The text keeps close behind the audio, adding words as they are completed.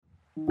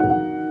How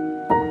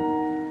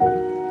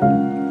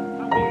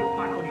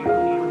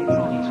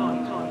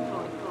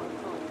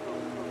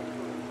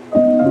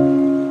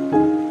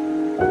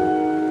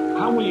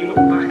will you look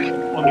back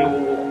on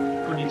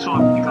your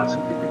time? You've had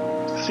some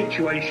different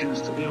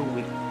situations to deal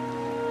with.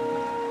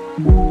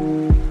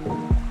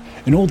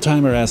 An old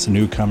timer asks a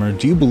newcomer,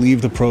 do you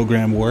believe the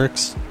program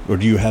works, or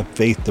do you have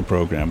faith the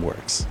program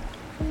works?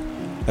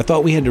 I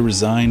thought we had to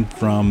resign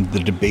from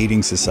the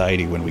debating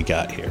society when we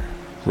got here,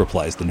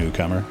 replies the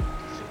newcomer.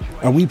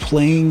 Are we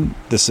playing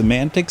the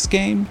semantics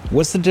game?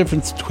 What's the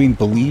difference between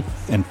belief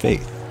and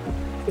faith?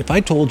 If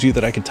I told you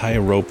that I could tie a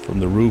rope from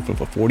the roof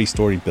of a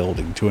 40-story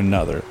building to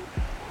another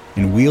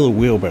and wheel a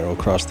wheelbarrow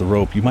across the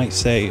rope, you might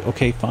say,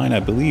 okay, fine, I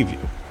believe you,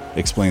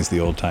 explains the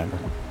old timer.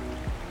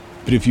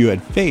 But if you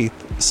had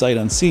faith, sight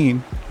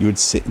unseen, you would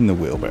sit in the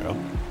wheelbarrow.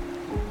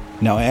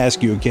 Now I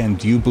ask you again,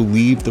 do you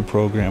believe the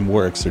program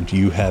works, or do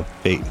you have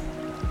faith?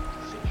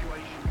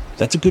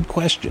 That's a good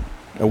question.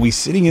 Are we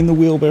sitting in the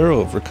wheelbarrow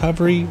of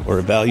recovery or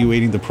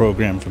evaluating the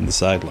program from the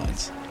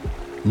sidelines?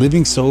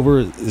 Living sober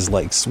is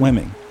like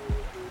swimming.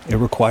 It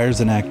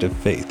requires an act of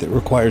faith. It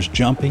requires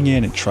jumping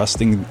in and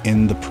trusting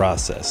in the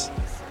process.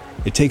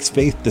 It takes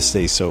faith to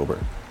stay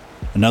sober.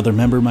 Another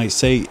member might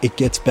say it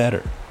gets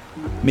better.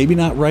 Maybe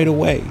not right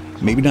away,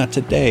 maybe not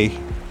today,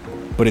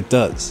 but it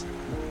does.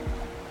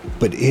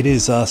 But it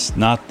is us,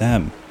 not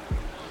them,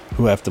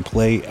 who have to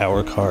play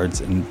our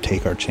cards and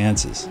take our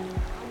chances.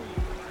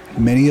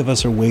 Many of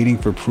us are waiting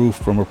for proof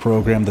from a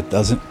program that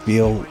doesn't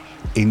feel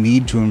a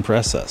need to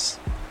impress us.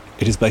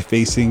 It is by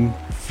facing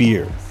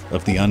fear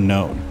of the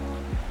unknown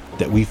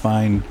that we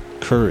find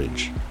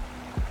courage.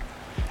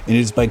 And it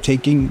is by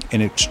taking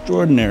an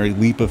extraordinary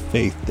leap of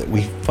faith that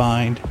we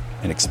find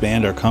and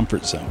expand our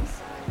comfort zone.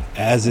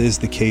 As is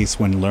the case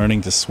when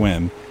learning to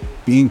swim,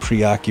 being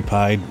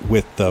preoccupied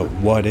with the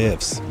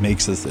what-ifs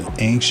makes us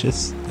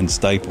anxious and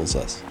stifles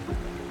us.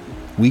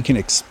 We can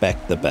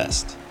expect the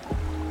best.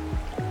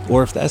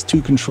 Or if that's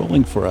too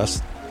controlling for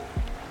us,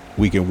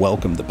 we can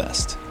welcome the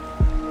best.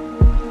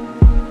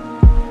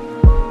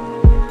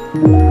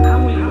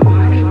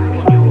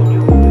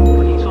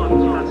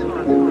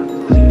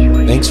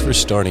 Thanks for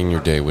starting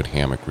your day with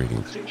hammock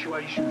readings.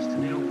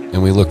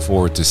 And we look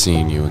forward to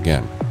seeing you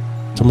again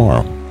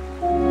tomorrow.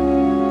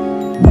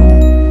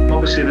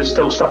 Obviously, there's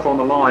still stuff on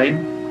the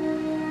line.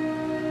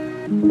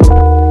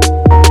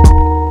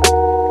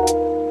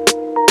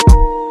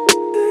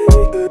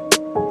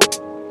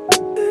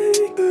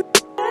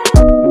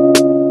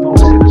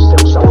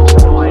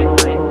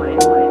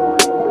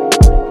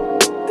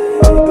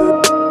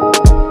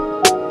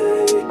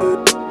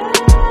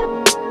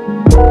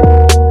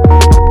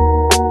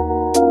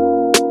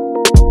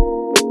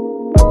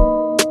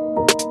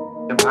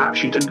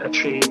 Perhaps you didn't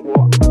achieve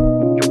what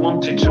you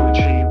wanted to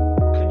achieve.